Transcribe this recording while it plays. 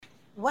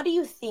What do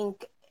you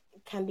think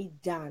can be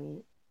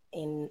done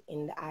in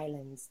the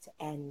islands to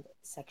end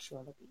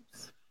sexual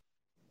abuse?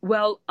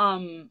 Well,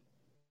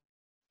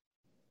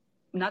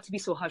 not to be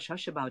so hush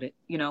hush about it,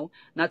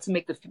 not to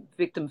make the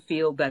victim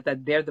feel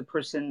that they're the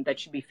person that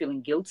should be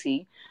feeling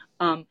guilty.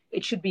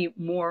 It should be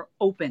more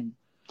open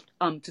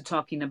to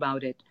talking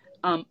about it.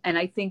 And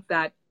I think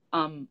that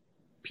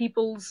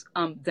people's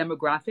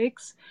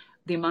demographics,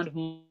 the amount of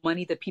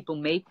money that people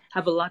make,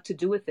 have a lot to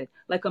do with it.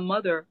 Like a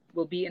mother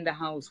will be in the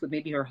house with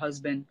maybe her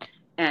husband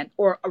and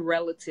or a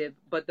relative,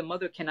 but the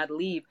mother cannot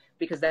leave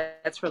because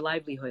that's her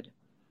livelihood.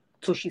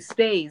 So she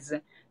stays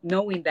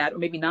knowing that, or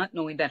maybe not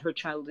knowing that her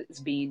child is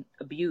being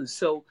abused.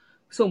 So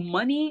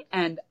money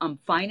and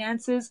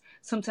finances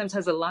sometimes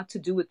has a lot to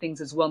do with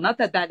things as well. Not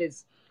that that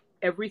is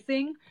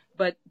everything,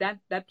 but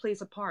that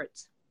plays a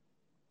part.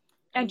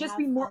 And We just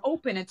be have more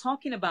open and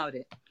talking about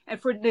it,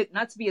 and for it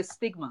not to be a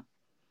stigma.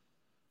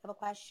 a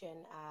question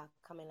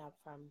coming up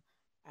from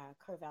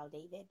Kerval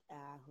David,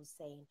 who's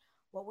saying,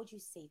 "What would you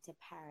say to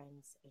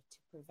parents to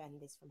prevent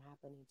this from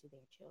happening to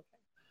their children?"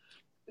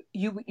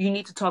 You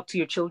need to talk to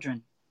your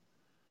children.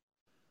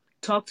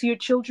 Talk to your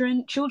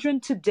children. Children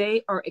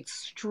today are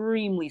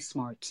extremely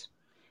smart.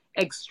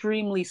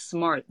 Extremely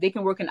smart. They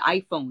can work an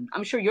iPhone.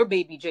 I'm sure your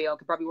baby JL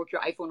could probably work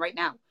your iPhone right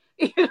now.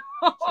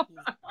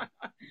 Jeez.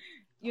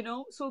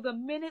 So the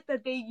minute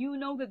that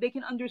that they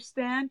can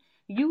understand,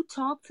 you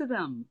talk to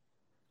them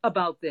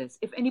about this.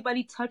 If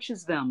anybody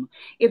touches them,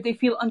 if they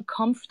feel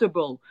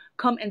uncomfortable,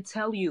 come and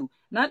tell you.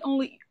 Not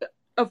only,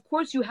 of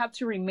course, you have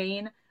to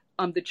remain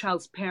the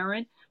child's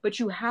parent, but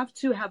you have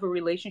to have a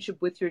relationship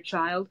with your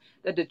child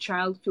that the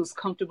child feels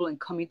comfortable in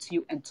coming to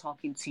you and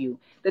talking to you,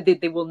 that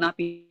they will not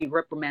be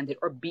reprimanded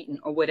or beaten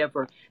or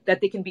whatever, that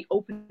they can be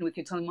open with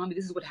you, telling mommy,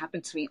 this is what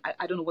happened to me.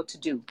 I don't know what to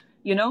do,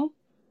 you know?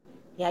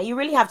 Yeah, you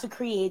really have to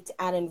create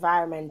an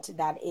environment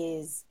that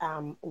is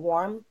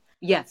warm and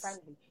Yes.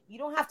 friendly. You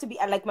don't have to be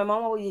like my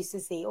mom always used to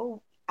say,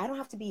 "Oh, I don't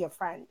have to be your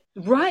friend,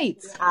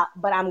 Right.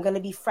 but I'm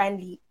gonna be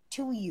friendly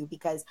to you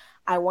because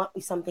I want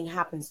if something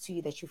happens to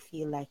you that you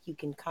feel like you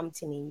can come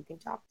to me and you can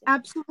talk to me."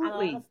 And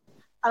Absolutely.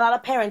 a lot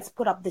of parents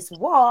put up this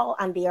wall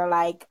and they are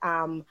like,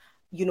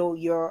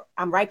 you're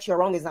I'm right, you're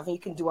wrong. There's nothing you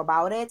can do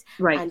about it,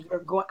 Right. and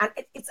you're going. And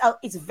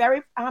it's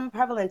very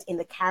prevalent in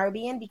the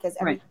Caribbean because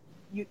Right.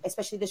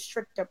 especially the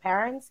stricter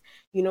parents,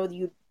 you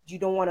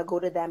don't want to go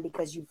to them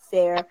because you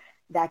fear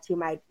that you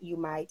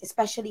might,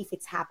 especially if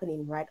it's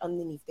happening right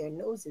underneath their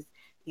noses,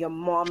 your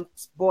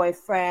mom's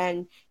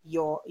boyfriend,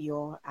 your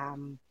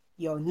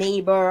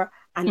neighbor,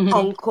 an Hmm.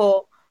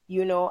 uncle.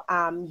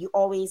 You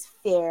always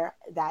fear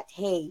that,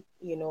 hey,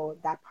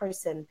 that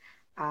person,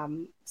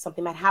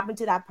 something might happen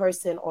to that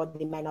person, or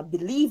they might not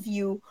believe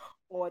you,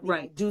 or they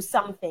Right. might do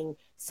something.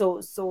 So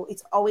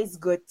it's always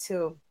good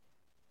to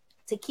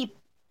keep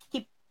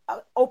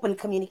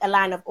a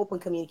line of open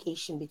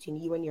communication between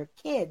you and your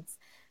kids,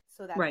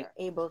 so that Right.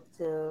 they're able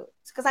to.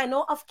 Because I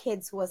know of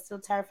kids who are still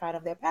terrified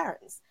of their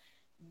parents.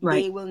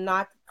 Right. They will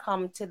not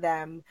come to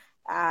them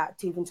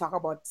to even talk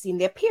about seeing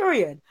their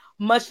period,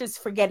 much as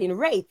for getting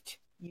raped.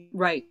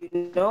 Right.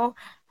 You know,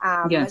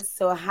 Yes.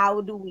 so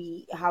how do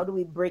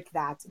we break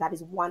that? That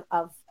is one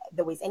of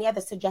the ways. Any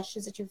other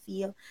suggestions that you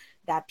feel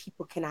that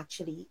people can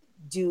actually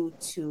do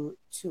to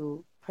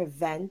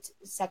prevent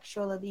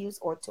sexual abuse,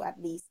 or to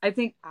at least I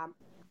think um,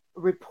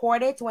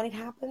 report it when it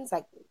happens?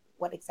 Like,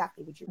 what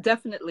exactly would you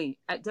recommend? definitely,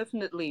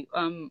 definitely.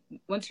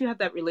 Once you have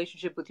that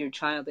relationship with your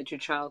child, that your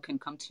child can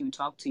come to you and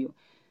talk to you,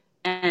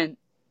 and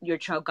your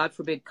child, God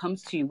forbid,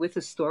 comes to you with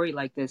a story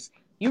like this,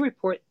 you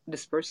report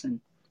this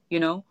person.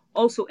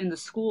 Also in the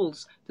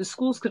schools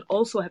could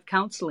also have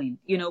counseling.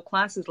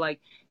 Classes like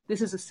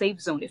this is a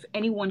safe zone. If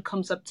anyone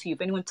comes up to you,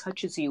 if anyone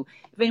touches you,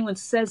 if anyone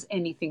says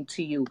anything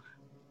to you,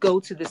 go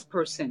to this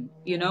person.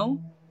 We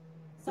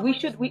Someone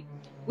should just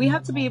we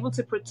have to be able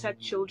to protect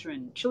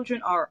children.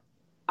 Children are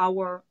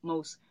our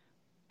most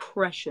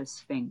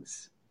precious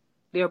things.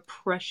 They are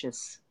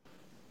precious.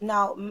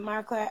 Now,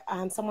 Marco,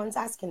 someone's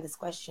asking this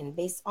question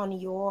based on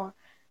your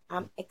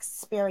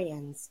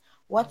experience.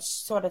 What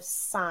sort of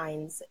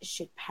signs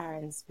should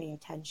parents pay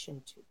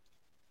attention to?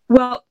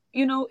 Well,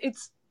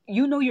 it's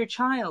your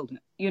child.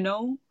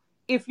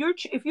 If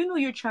you know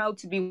your child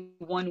to be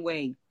one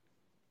way,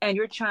 and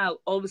your child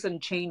all of a sudden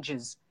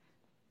changes,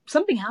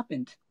 something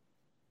happened.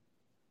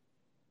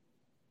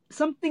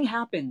 Something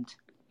happened.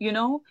 You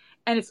know,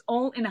 and it's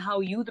all in how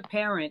you, the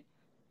parent,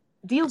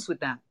 deals with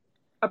that,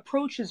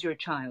 approaches your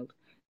child.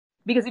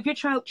 Because if your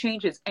child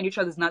changes and your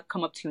child does not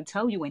come up to you and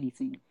tell you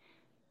anything,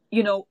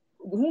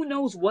 who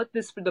knows what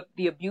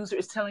the abuser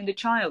is telling the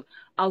child?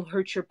 I'll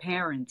hurt your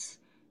parents.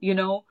 You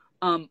know,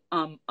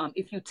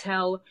 if you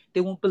tell,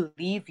 they won't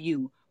believe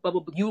you. But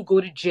you'll go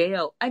to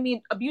jail. I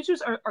mean,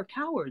 abusers are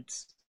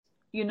cowards.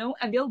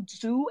 And they'll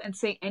do and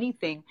say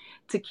anything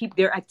to keep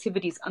their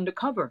activities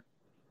undercover.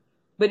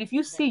 But if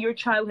you see your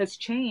child has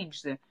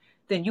changed,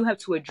 then you have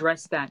to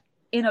address that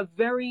in a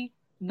very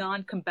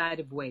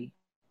non-combative way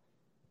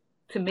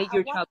to make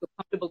your At child what feel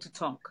comfortable to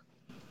talk.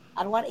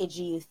 at what age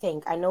do you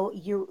think? I know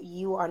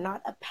you are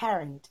not a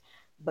parent,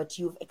 but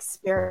you've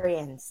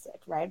experienced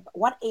it, right? But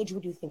what age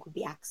would you think would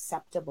be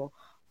acceptable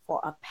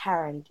for a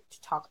parent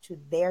to talk to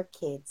their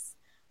kids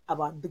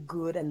about the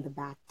good and the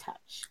bad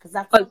touch? Because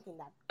that's As, something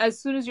that as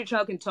soon as your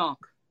child can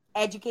talk,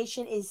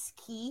 education is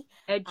key.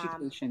 Um,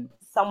 education.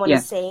 Someone is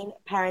Yes. saying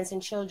parents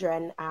and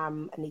children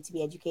need to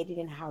be educated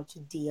in how to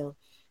deal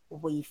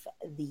with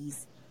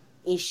these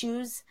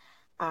issues.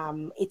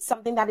 It's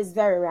something that is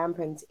very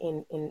rampant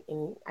in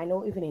I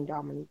know even in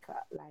Dominica,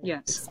 like it's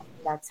Yes.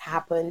 something that's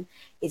happened.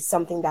 It's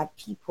something that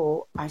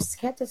people are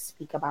scared to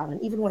speak about,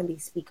 and even when they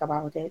speak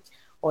about it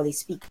or they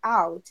speak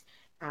out,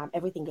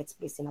 everything gets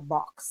placed in a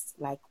box.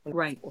 Like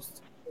Right. we're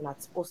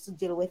not supposed to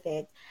deal with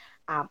it.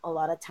 A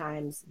lot of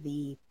times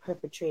the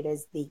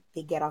perpetrators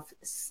they get off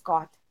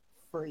scot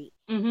free.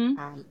 Mm-hmm.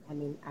 I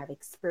mean, I've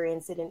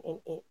experienced it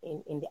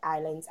in the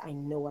islands. I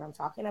know what I'm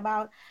talking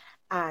about.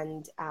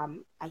 And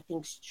I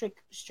think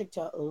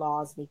stricter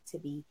laws need to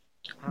be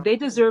They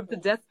put in deserve the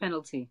place death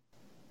penalty.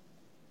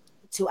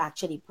 to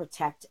actually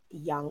protect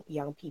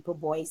young people,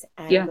 boys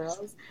and Yes.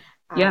 girls,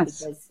 Yes.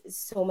 because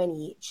so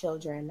many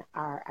children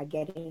are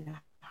getting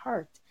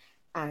hurt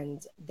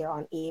and they're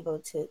unable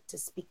to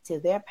speak to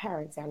their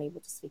parents, they're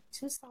unable to speak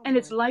to And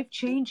it's someone. life They,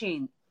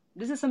 changing.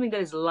 This is something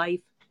that is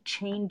life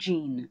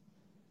changing.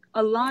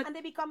 A yes, lot. and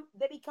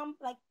they become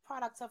like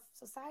products of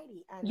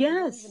society, and we don't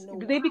even Yes, know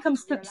they why. become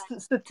We're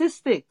like,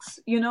 statistics.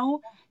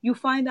 You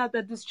find out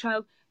that this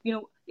child,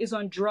 is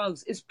on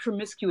drugs, is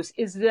promiscuous,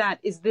 is that,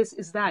 is this,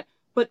 is that.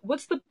 But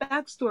what's the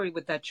backstory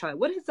with that child?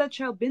 What has that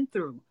child been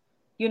through?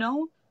 You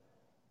know,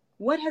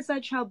 what has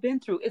that child been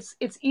through? It's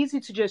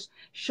easy to just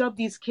shove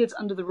these kids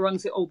under the rug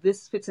and say, "Oh,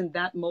 this fits in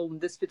that mold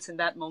and this fits in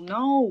that mold."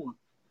 No,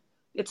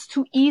 it's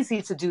too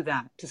easy to do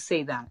that, to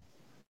say that.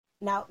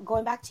 now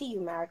going back to you,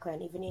 Marica,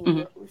 and even in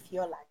Mhm.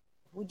 your life,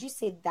 would you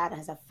say that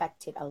has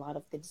affected a lot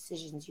of the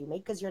decisions you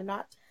make? Because you're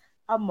not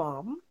a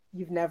mom,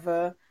 you've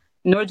never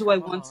Nor do I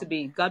become a want to mom.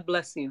 be. God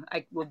bless you.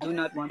 I will do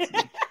not want to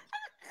be.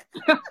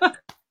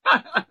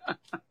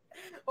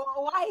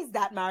 Why is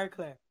that,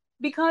 Marica?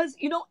 Because,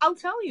 I'll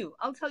tell you,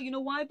 know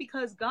why?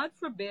 Because God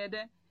forbid,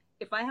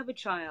 if I have a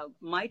child,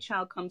 my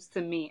child comes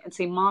to me and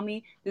say,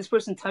 "Mommy, this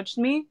person touched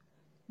me."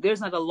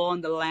 There's not a law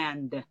in the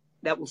land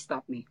that will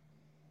stop me.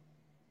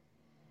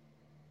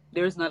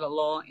 There's not a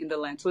law in the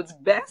land. So it's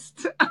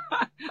best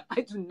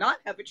I do not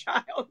have a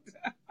child.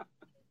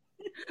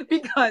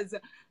 Because,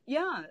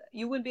 yeah,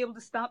 you wouldn't be able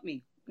to stop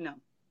me. No,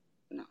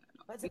 no, no,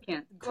 no. But You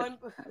can't touch going,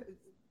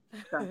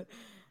 that. Sorry.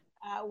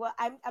 well,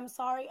 I'm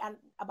sorry and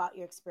about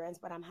your experience,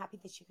 but I'm happy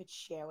that you could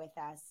share with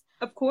us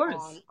Of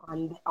course.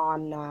 on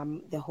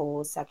the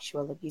whole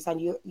sexual abuse,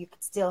 and you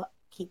could still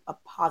keep a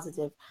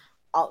positive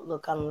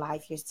outlook on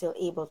life. You're still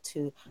able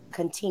to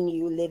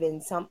continue living.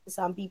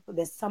 Some people,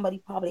 there's somebody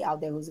probably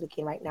out there who's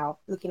looking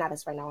at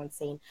us right now and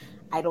saying,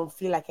 I don't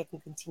feel like I can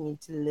continue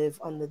to live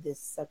under these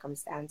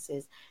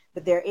circumstances.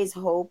 But there is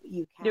hope.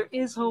 You There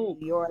can is continue hope.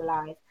 your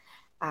life.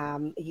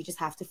 You just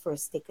have to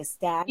first take a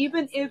stand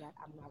Even and say if that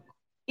I'm not.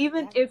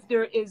 even Yeah, go if ahead.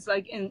 there is,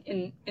 like,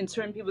 in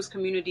certain people's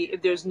community,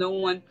 if there's no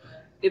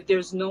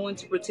one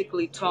to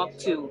particularly talk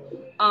to,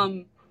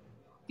 um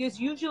there's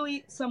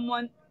usually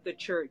someone, the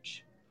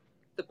church,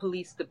 the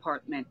police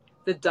department,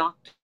 the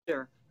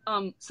doctor,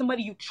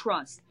 somebody you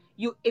trust.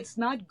 It's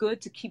not good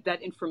to keep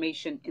that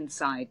information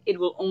inside. It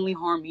will only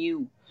harm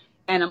you.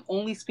 And I'm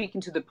only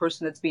speaking to the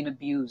person that's being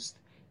abused.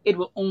 It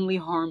will only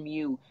harm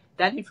you.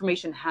 That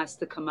information has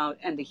to come out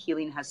and the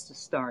healing has to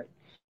start.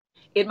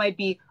 It might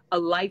be a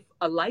life,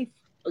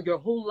 your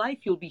whole life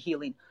you'll be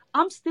healing.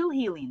 I'm still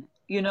healing,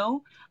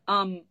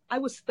 I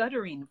was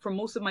stuttering for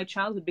most of my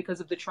childhood because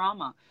of the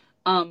trauma.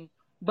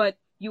 But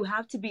you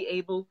have to be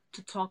able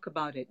to talk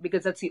about it,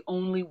 because that's the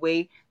only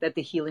way that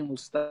the healing will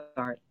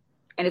start.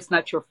 And it's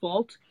not your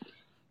fault.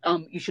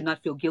 You should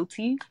not feel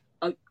guilty,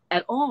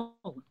 at all.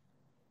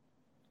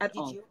 At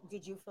all.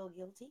 Did you feel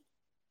guilty?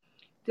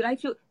 Did I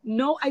feel?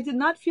 No, I did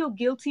not feel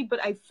guilty,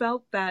 but I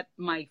felt that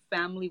my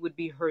family would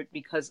be hurt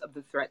because of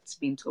the threats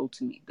being told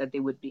to me that they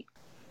would be.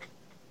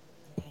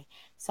 Okay.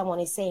 Someone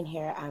is saying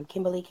here,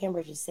 Kimberly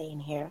Cambridge is saying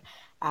here,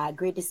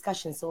 great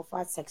discussion so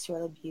far.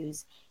 Sexual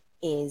abuse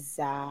is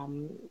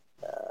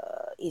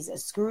is a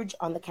scourge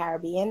on the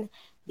Caribbean.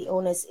 The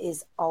onus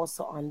is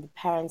also on the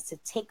parents to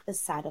take the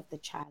side of the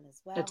child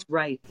as That's well.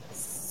 right.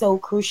 So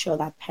crucial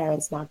that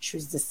parents now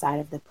choose the side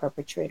of the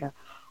perpetrator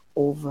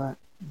over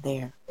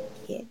their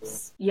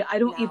kids. Yeah, I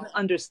don't even Now,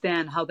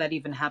 understand how that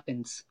even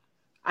happens.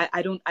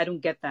 I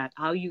don't get that.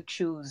 How you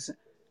choose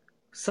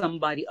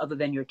somebody other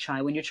than your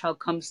child when your child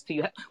comes to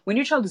you, when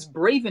your child is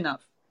brave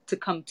enough to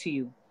come to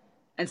you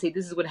and say,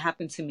 "This is what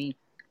happened to me."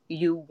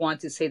 You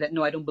want to say that,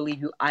 "No, I don't believe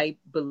you. I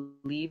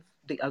believe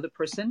the other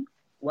person."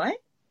 What?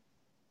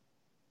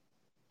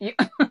 You-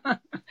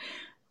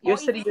 You're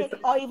sitting with.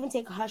 or even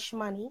take hush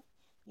money.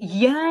 In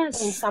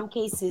Yes. some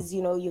cases,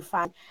 you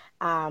find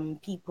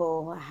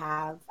people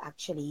have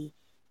actually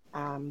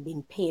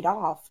been paid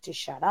off to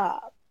shut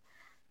up,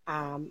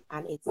 and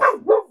it's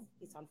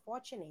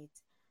unfortunate,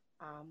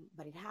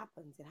 but it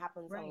happens. It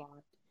happens a Right.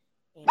 lot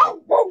in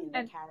the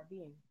And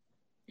Caribbean.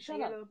 Are shut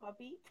you a up. little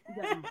puppy?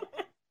 Yeah.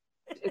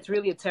 it's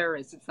really a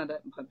terrorist. It's not a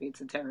puppy.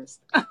 It's a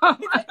terrorist. Is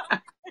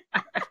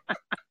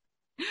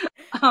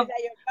um,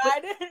 that your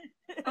but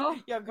guard? oh,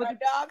 Your but guard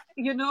dog?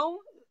 you know,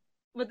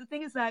 but the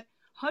thing is that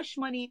hush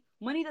money,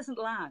 money doesn't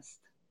last.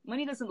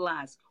 Money doesn't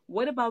last.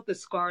 What about the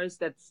scars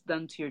that's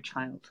done to your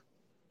child?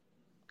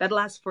 That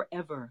lasts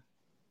forever.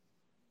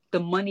 The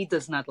money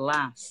does not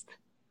last.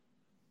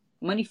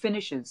 Money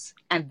finishes,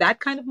 and that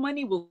kind of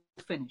money will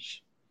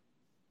finish.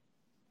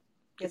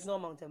 There's no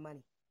amount of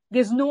money.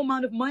 There's no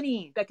amount of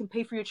money that can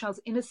pay for your child's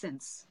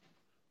innocence.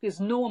 There's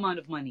no amount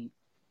of money.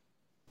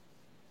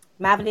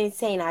 Madeline is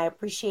saying, I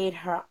appreciate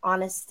her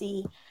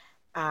honesty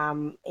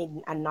in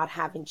and not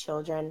having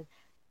children,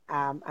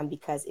 and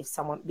if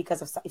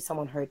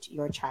someone hurt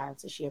your child,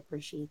 so she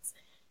appreciates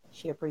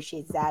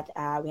that.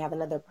 We have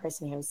another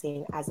person here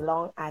saying, as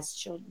long as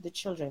the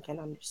children can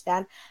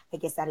understand. I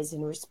guess that is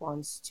in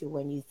response to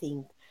when you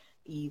think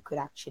you could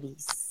actually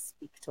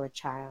speak to a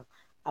child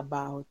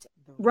about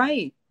the right.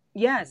 Right.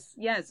 Yes,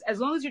 yes. As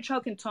long as your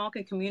child can talk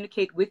and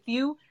communicate with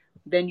you,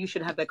 then you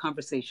should have that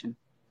conversation.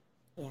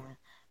 Yeah.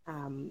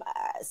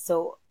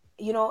 So,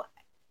 you know,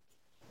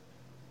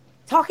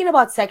 talking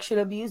about sexual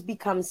abuse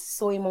becomes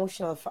so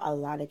emotional for a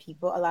lot of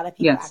people. A lot of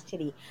people Yes.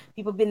 actually,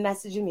 people have been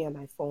messaging me on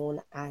my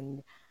phone,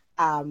 and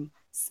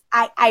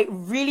I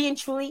really and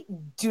truly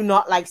do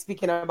not like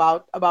speaking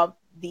about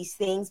these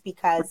things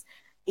because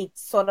it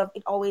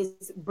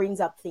always brings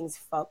up things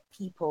for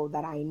people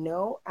that I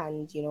know,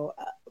 and people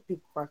who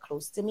are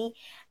close to me.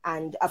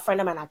 And a friend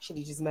of mine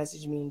actually just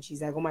messaged me, and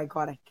she's like, "Oh my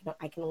God,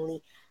 I can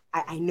only."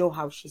 I know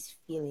how she's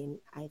feeling.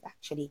 I've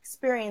actually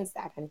experienced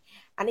that, and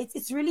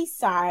it's really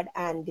sad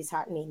and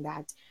disheartening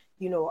that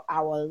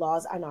our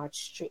laws are not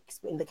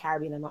strict in the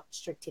Caribbean, are not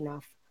strict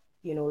enough,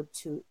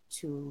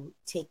 to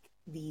take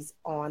these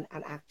on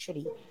and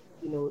actually,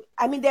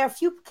 I mean, there are a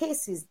few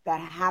cases that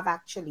have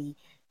actually,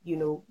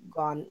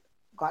 gone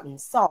gotten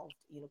solved.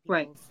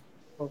 Right.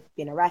 People have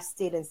been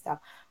arrested and stuff,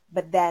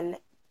 but then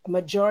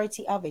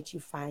majority of it,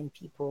 you find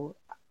people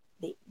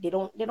they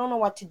don't know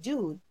what to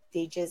do.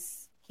 They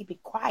just keep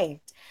it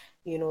quiet.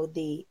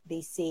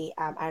 They say,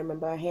 I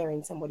remember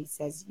hearing somebody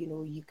says,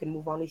 you can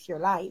move on with your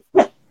life.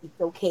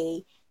 It's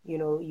okay.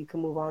 You can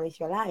move on with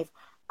your life.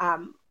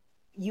 Um,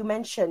 you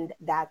mentioned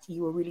that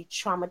you were really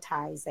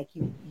traumatized, like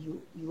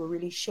you were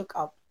really shook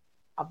up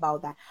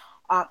about that.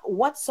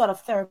 What sort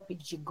of therapy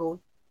did you go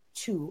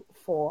to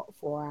for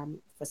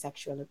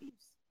sexual abuse?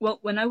 Well,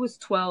 when I was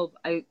 12,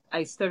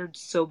 I stuttered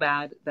so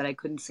bad that I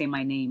couldn't say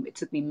my name. It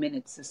took me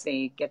minutes to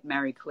say, get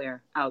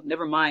Marie-Claire out.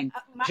 Never mind.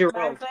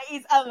 Giraud.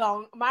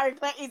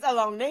 Marie-Claire is a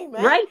long name,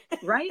 eh? Right?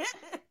 Right?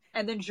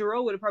 And then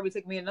Giraud would have probably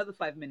taken me another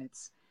 5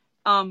 minutes.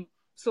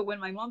 So when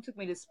my mom took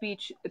me to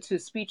a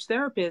speech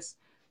therapist,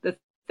 the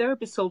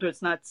therapist told her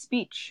it's not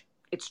speech,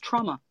 it's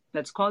trauma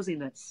that's causing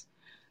this.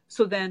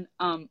 So then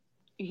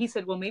he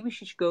said, well, maybe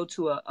she should go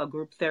to a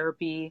group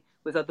therapy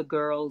with other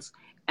girls.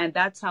 And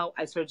that's how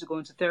I started to go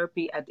into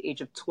therapy at the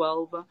age of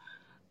 12.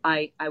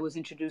 I was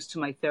introduced to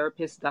my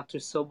therapist, Dr.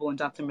 Sobo and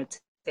Dr. Mate.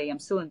 I'm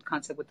still in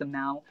contact with them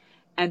now.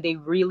 And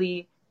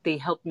they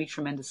helped me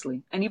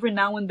tremendously. And even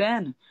now and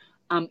then,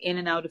 I'm in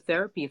and out of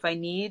therapy. If I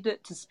need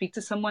to speak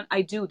to someone,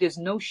 I do. There's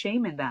no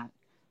shame in that.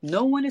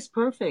 No one is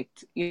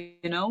perfect, you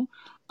know?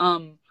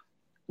 Um,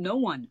 no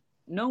one,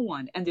 no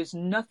one. And there's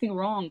nothing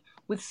wrong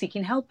with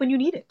seeking help when you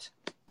need it.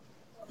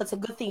 It's a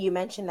good thing you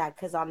mentioned that,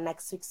 because on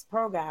next week's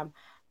program,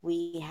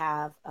 we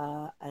have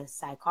a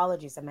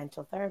psychologist, a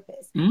mental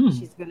therapist. Mm.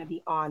 She's going to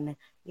be on,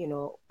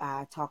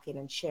 talking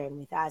and sharing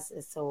with us.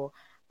 So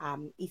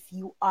if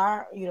you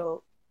are,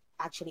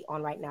 actually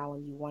on right now,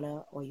 and you want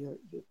to, or you're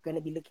going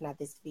to be looking at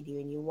this video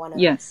and you want to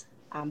Yes.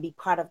 be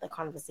part of the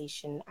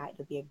conversation,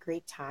 it'll be a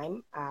great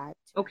time to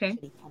Okay.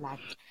 actually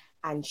connect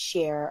and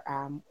share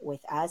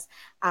with us.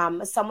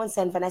 Someone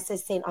said, Vanessa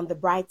is saying, on the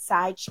bright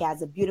side, she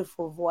has a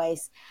beautiful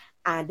voice,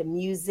 and the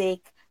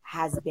music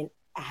has been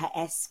her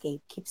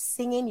escape. Keep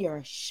singing, you're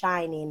a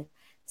shining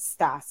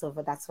star. So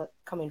that's what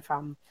coming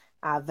from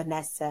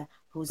Vanessa,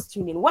 who's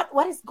tuning. What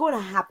is going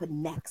to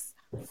happen next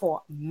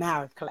for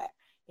Marie-Claire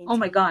in Oh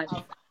my terms God.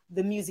 of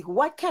the music?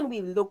 What can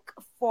we look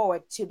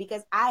forward to?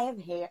 Because I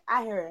hear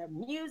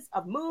news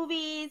of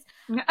movies.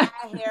 I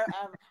hear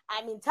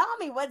I mean, tell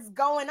me what's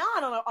going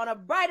on a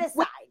brighter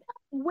Well, side.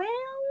 well,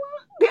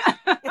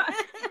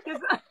 there's,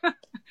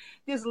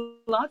 there's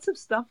lots of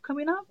stuff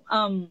coming up.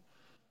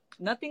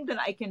 Nothing that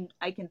I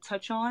can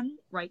touch on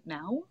right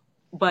now,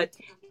 but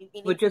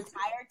In but its just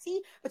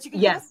entirety, but you can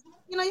give us,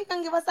 yes, you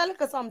can give us a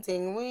little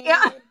something.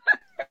 yeah.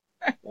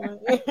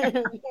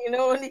 You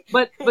know,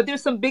 But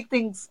there's some big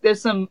things.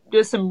 There's some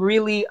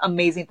really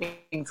amazing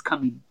things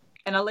coming,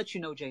 and I'll let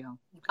you know, JL.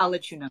 you I'll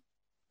let promise. you know.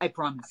 I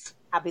promise.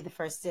 I'll be the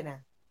first to know.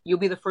 You'll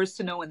be the first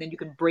to know, and then you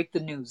can break the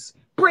news.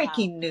 Wow.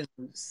 Breaking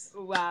news.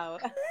 Wow.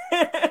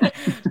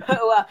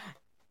 Well,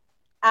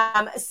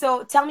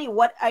 so tell me,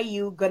 what are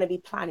you going to be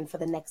planning for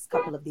the next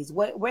couple of days?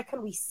 Where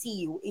can we see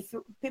you? If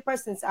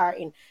persons are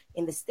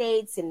in the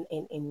States, in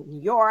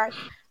New York,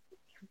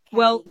 can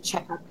Well, they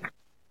check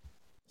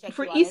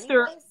for you out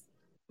Easter,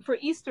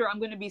 anyways? I'm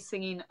going to be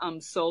singing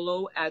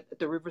solo at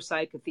the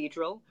Riverside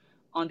Cathedral.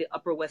 on the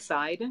Upper West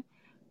Side.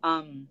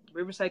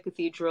 Riverside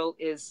Cathedral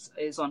is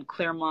on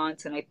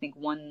Claremont and I think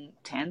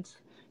 110th.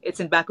 It's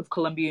in back of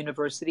Columbia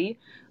University.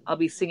 I'll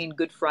be singing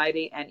Good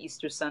Friday and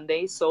Easter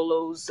Sunday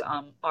solos,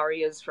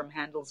 arias from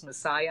Handel's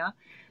Messiah.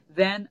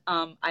 Then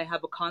I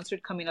have a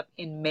concert coming up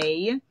in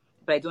May,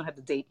 but I don't have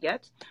the date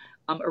yet.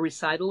 A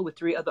recital with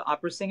 3 other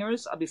opera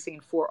singers. I'll be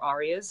singing 4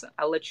 arias.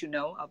 I'll let you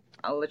know.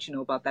 I'll let you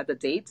know about that, the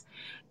date.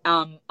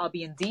 I'll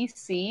be in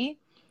DC,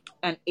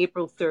 and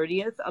April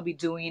 30th, I'll be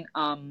doing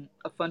a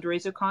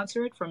fundraiser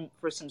concert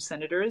for some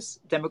senators,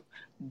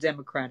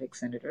 Democratic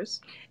senators.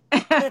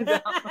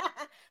 And,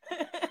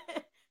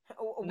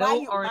 Why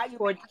you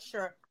making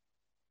sure?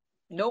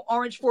 No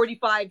orange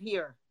 45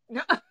 here.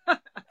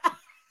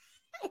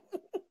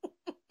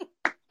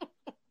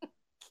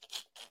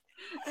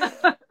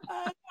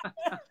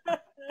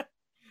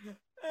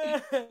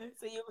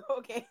 So you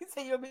okay?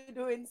 So you'll be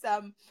doing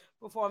some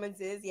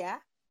performances, yeah?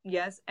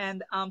 Yes,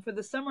 and for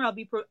the summer,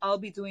 I'll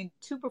be doing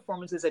 2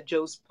 performances at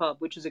Joe's Pub,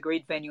 which is a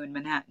great venue in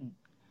Manhattan,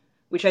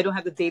 which I don't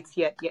have the dates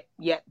yet,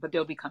 but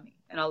they'll be coming,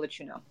 and I'll let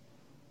you know.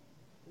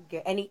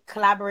 Okay. Any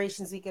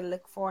collaborations we can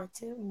look forward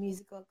to?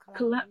 Musical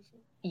collaboration?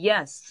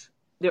 Yes,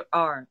 there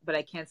are, but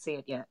I can't say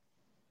it yet.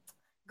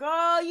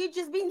 Girl, you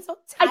just being so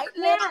tight.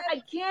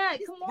 I can't.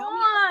 Just Come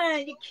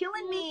on, you're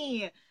killing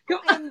me.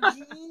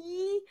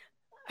 OMG.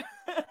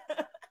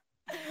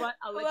 But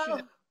I'll let you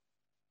know.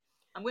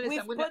 I'm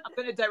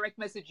gonna direct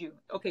message you.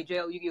 Okay,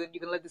 Jael, you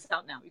can let this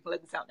out now. You can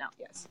let this out now.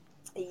 Yes.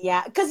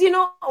 Yeah, because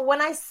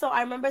when I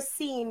remember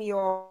seeing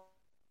your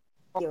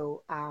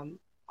video on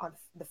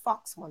the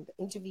Fox one, the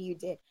interview you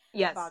did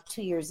about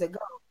 2 years ago,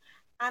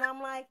 and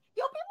I'm like,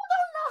 yo, people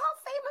don't know how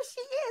famous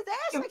she is.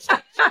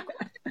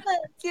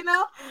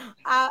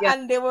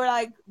 And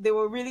they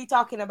were really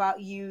talking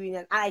about you,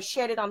 and I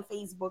shared it on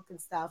Facebook and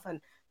stuff,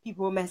 and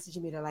people were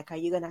messaging me. They're like, "Are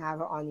you gonna have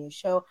her on your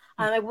show?"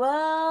 And I'm like,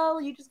 "Well,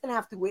 you're just gonna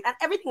have to wait." And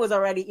everything was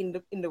already in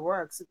the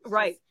works,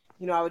 right?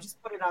 Just, I was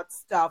just putting out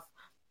stuff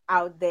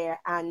out there,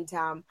 and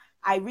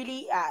I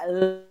really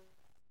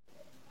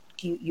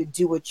you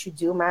do what you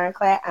do,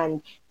 Marie-Claire,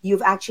 and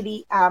you've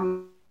actually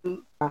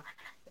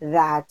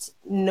that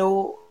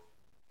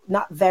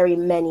not very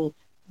many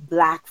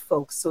Black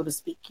folks, so to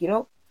speak,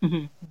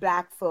 Mm-hmm.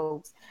 Black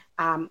folks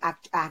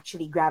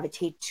actually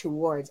gravitate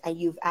towards, and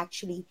you've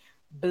actually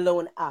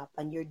blown up,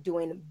 and you're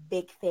doing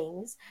big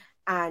things,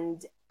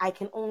 and I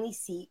can only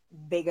see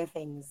bigger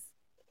things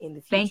in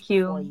the future. Thank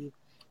you. For you.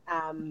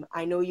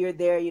 I know you're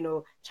there,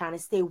 trying to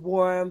stay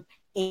warm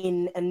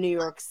in New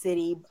York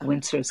City.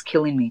 Winter is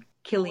killing me.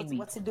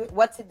 What's it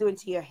doing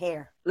to your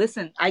hair?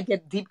 Listen, I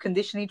get deep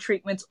conditioning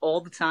treatments all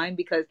the time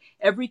because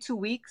every 2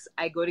 weeks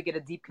I go to get a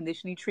deep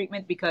conditioning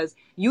treatment because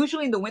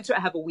usually in the winter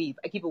I have a weave.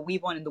 I keep a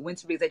weave on in the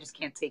winter because I just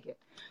can't take it.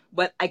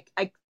 But I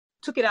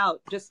took it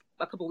out just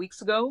a couple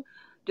weeks ago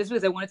just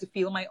because I wanted to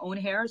feel my own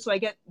hair. So I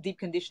get deep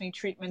conditioning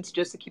treatments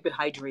just to keep it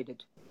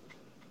hydrated.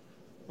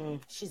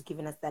 She's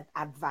giving us that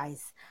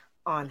advice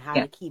on how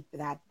to keep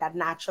that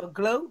natural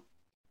glow.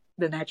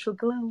 The natural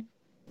glow.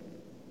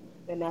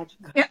 The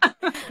natural glow.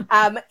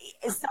 Someone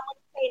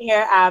saying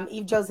here,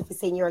 Eve Joseph is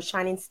saying you're a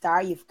shining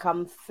star. You've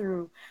come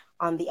through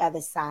on the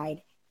other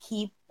side.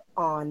 Keep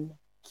on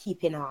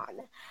keeping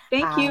on.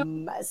 Thank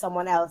you.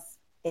 Someone else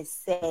is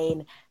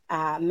saying,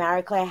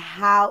 Marie-Claire,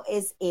 how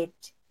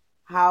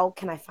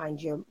can I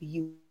find you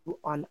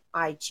on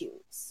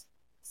iTunes?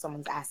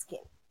 Someone's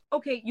asking.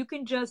 Okay, you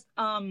can just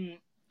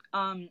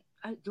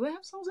do I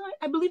have songs on it?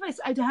 I believe I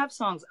have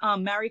songs.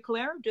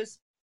 Marie-Claire, just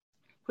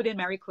put in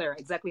Marie-Claire,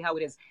 exactly how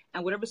it is.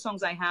 And whatever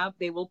songs I have,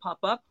 they will pop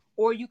up.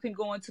 Or you can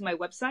go onto my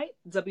website,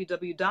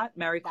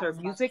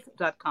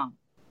 www.marieclairemusic.com.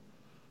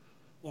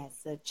 Yes,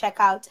 so check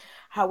out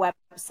her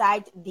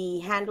website. The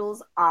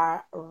handles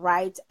are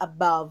right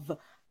above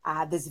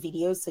this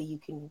video, so you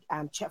can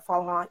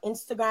follow her on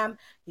Instagram.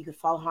 You can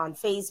follow her on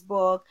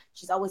Facebook.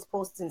 She's always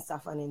posting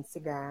stuff on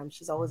Instagram.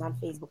 She's always on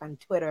Facebook and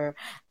Twitter.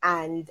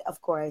 And of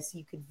course,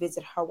 you could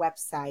visit her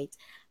website.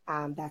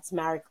 That's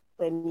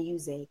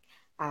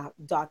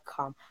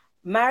marieclairemusic.com.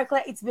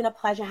 Marie-Claire, it's been a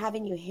pleasure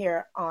having you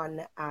here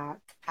on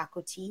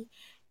Cacoa.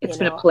 It's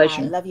been a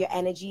pleasure. I love your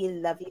energy,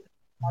 love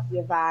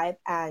your vibe,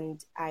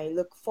 and I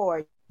look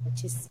forward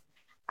to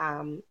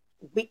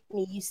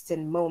Whitney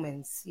Houston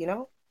moments.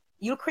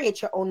 You'll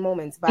create your own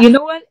moments. But you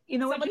know what?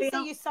 Somebody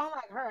say you sound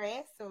like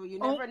her, so you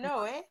never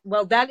know,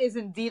 Well, that is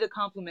indeed a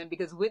compliment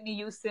because Whitney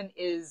Houston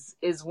is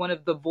one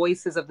of the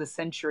voices of the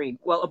century.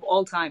 Well, of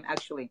all time,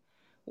 actually.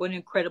 What an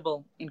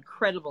incredible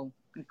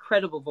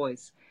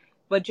voice.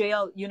 But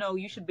Jael,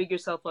 you should big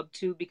yourself up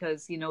too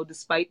because,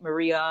 despite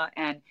Maria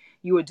and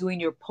you were doing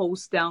your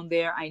post down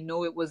there, I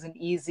know it wasn't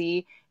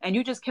easy and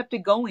you just kept it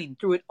going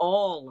through it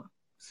all.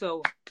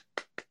 So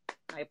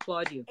I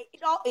applaud you.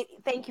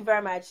 Thank you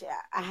very much.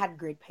 I had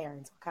great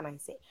parents. What can I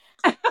say?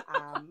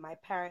 My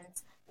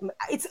parents,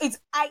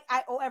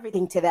 I owe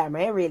everything to them,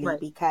 really, right.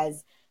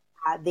 Because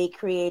they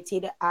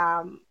created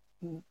my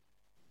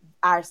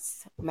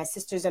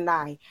sisters and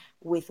I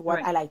with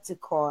what I like to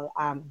call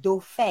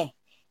dauphin.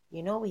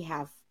 We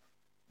have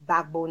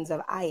backbones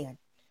of iron.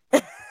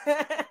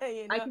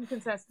 you I know. can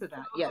contest to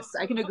that. Yes,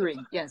 I can agree.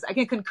 Yes, I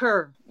can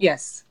concur.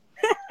 Yes.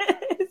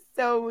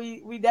 So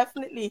we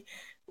definitely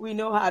we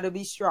know how to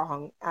be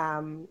strong,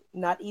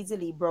 not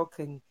easily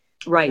broken,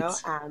 you know, Right.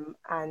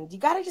 and you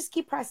gotta just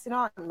keep pressing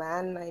on,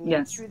 man. I mean,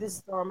 Yes. through the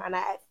storm, and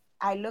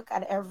I look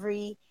at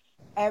every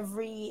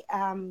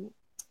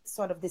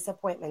sort of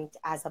disappointment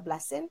as a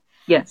blessing,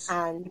 Yes.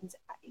 and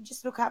I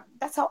just look at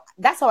that's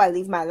how I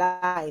live my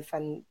life,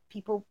 and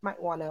people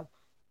might want to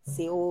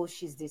say, oh,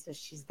 she's this or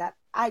she's that.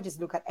 I just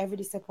look at every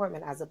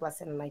disappointment as a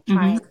blessing, and I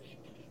try Hmm.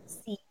 and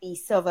see the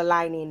silver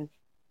lining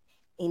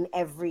in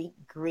every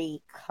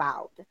gray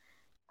cloud. And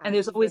And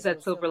there's if always there's no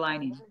that silver silver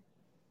lining, lining.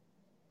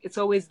 It's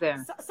always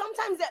there.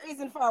 sometimes there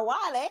isn't for a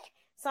while, eh?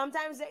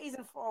 Sometimes there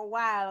isn't for a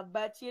while,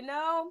 but you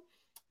know,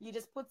 you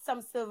just put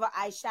some silver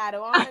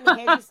eyeshadow on, and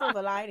here's your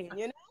silver lining,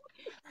 you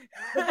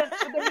But know?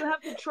 then you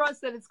have to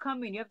trust that it's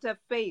coming. You have to have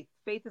faith.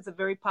 Faith is a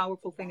very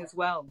powerful thing as Exactly,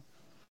 well.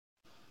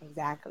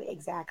 exactly,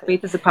 exactly.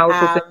 Faith is a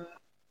powerful thing. Um,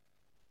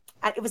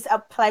 and it was a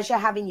pleasure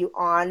having you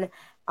on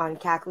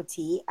Cacoa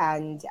Tea,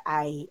 and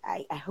I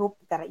hope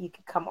that you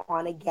could come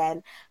on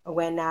again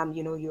when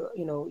you're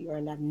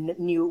in a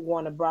new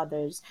Warner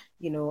Brothers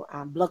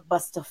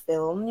blockbuster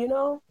film, you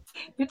know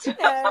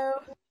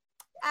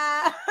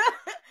uh,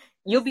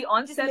 You'll just be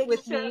on just set making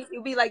with sure. me.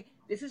 You'll be like,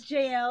 "This is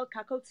Jael,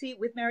 Cacoa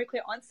with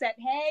Marie-Claire on set.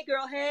 Hey,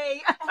 girl,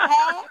 hey." Hey,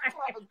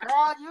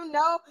 girl,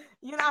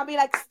 I'll be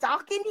like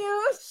stalking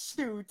you.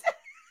 Shoot.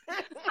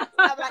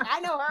 I'm like, I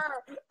know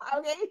her.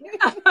 Okay.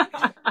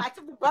 I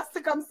took the bus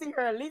to come see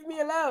her. Leave me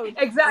alone.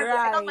 Exactly.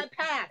 I got my Right.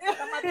 pass. I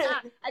got my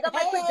pass. I got my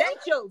Hey,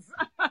 credentials.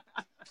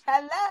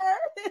 hello.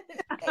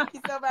 Thank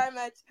you so very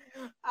much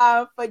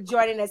for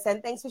joining us,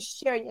 and thanks for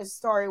sharing your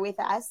story with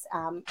us.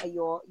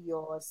 Your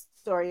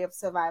story of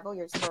survival,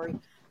 your story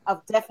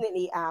of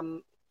definitely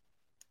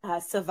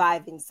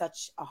surviving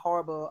such a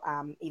horrible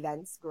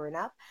events growing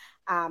up,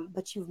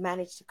 but you've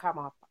managed to come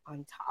up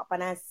on top.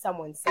 And as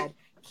someone said,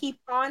 keep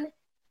on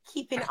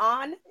keeping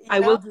on. I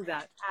will do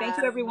that. Thank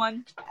you, Um,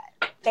 everyone.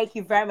 Thank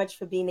you very much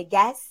for being a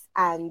guest,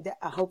 and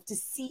I hope to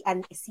see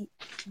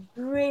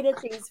greater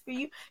things for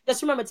you.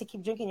 Just remember to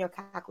keep drinking your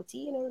Cacoa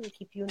tea, to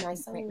keep you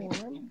nice and Wait,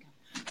 wait. warm.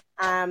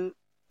 Um,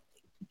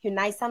 keep you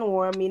nice and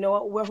warm. You know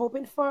what? We're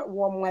hoping for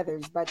warm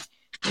weathers, but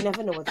you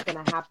never know what's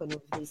gonna happen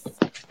with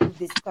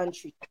this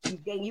country.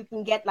 You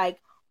can get like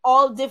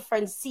all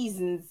different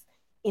seasons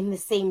in the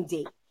same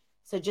day.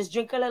 So just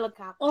drink a little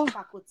Oh,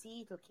 Cacoa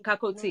tea. It'll keep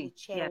Cacoa the tea.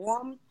 chair Yes.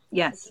 warm. It'll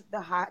Yes. keep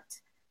the hot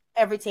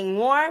everything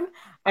warm. Until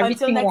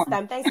Everything next warm.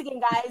 time. Thanks again,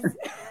 guys.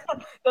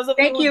 Those of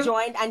you Thank who you.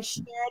 joined and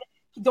shared.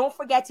 Don't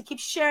forget to keep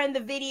sharing the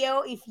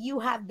video. If you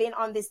have been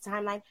on this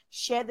timeline,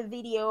 share the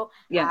video.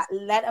 Yes.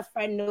 Let a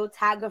friend know,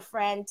 tag a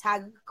friend,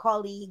 tag a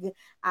colleague,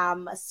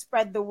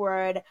 spread the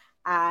word.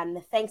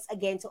 And thanks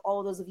again to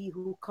all those of you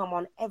who come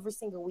on every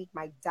single week,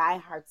 my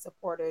diehard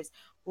supporters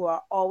who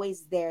are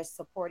always there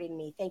supporting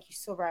me. Thank you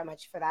so very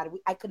much for that.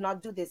 I could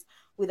not do this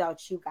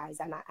without you guys,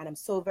 and I'm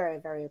so very,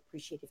 very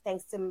appreciative.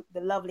 Thanks to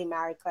the lovely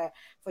Marie-Claire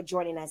for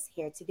joining us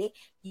here today.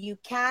 You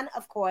can,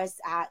 of course,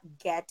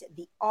 get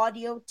the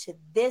audio to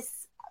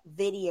this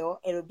video.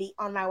 It'll be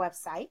on my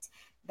website.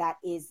 That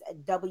is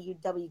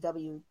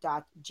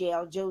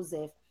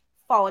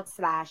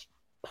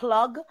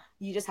www.jaeljoseph.com/plug.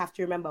 You just have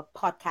to remember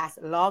podcast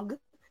log.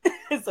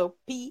 So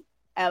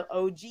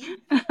PLOG.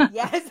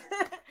 Yes.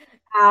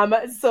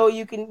 So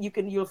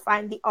you'll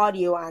find the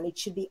audio, and it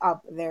should be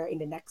up there in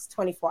the next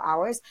 24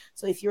 hours.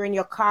 So if you're in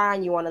your car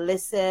and you want to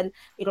listen,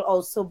 it'll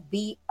also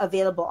be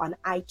available on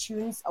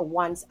iTunes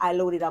once I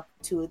load it up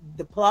to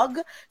the plug.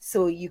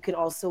 So you can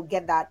also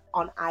get that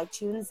on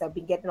iTunes. I've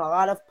been getting a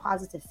lot of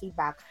positive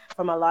feedback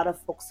from a lot of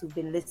folks who've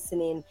been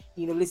listening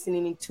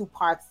in two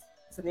parts,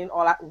 listening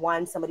all at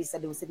once. Somebody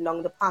said they were sitting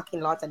on the parking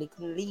lot and they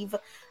couldn't leave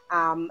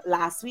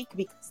last week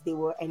because they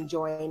were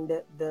enjoying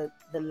the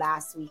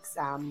last week's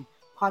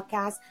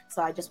podcast.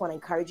 So I just want to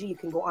encourage you. You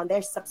can go on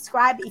there,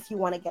 subscribe if you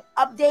want to get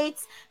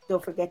updates.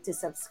 Don't forget to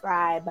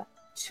subscribe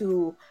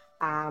to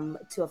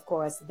of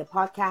course the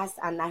podcast,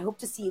 and I hope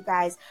to see you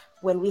guys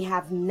when we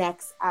have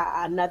next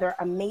another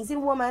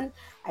amazing woman.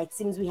 It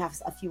seems we have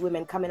a few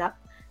women coming up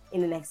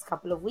in the next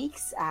couple of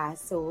weeks,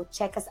 so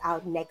check us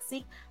out next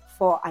week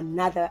for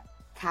another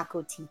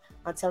Cacoa Tea.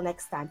 Until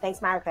next time,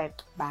 thanks, Marie-Claire.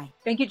 Bye.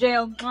 Thank you,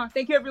 Jael.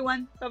 Thank you,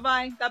 everyone.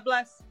 Bye-bye. God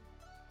bless.